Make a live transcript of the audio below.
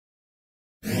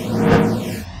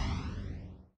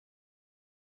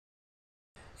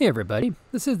Hey everybody,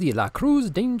 this is the La Cruz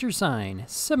danger sign,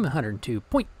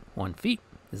 702.1 feet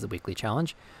is the weekly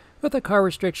challenge, with a car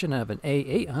restriction of an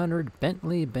A800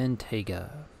 Bentley Bentayga.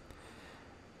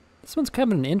 This one's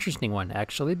kind of an interesting one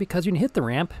actually, because when you hit the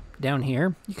ramp down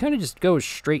here, you kind of just go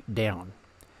straight down.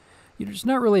 There's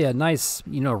not really a nice,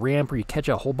 ramp where you catch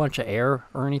a whole bunch of air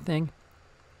or anything.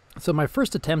 So my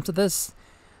first attempt at this,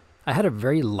 I had a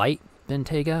very light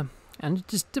Bentayga, and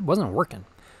it wasn't working.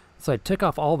 So I took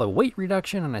off all the weight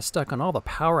reduction and I stuck on all the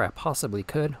power I possibly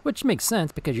could, which makes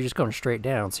sense because you're just going straight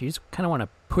down. So you just kind of want to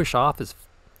push off as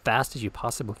fast as you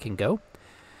possibly can go.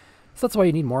 So that's why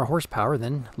you need more horsepower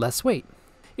than less weight.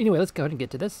 Anyway, let's go ahead and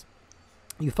get to this.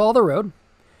 You follow the road,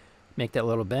 make that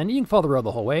little bend. You can follow the road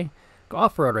the whole way. Go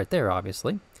off-road right there,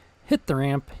 obviously. Hit the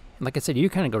ramp. And like I said, you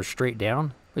kind of go straight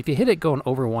down. If you hit it going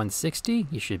over 160,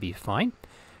 you should be fine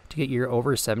to get your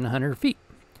over 700 feet.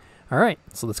 All right,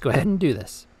 so let's go ahead and do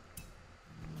this.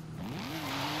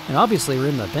 And obviously we're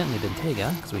in the Bentley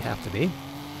Bentayga, because we have to be.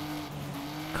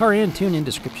 Car and tune in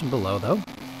description below, though.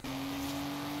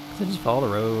 So just follow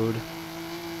the road.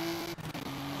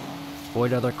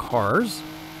 Avoid other cars.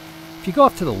 If you go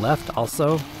off to the left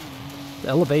also, the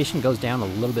elevation goes down a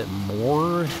little bit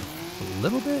more. A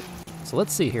little bit. So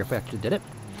let's see here if I actually did it.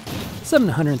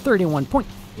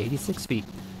 731.86 feet.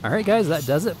 Alright guys, that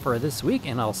does it for this week,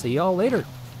 and I'll see y'all later.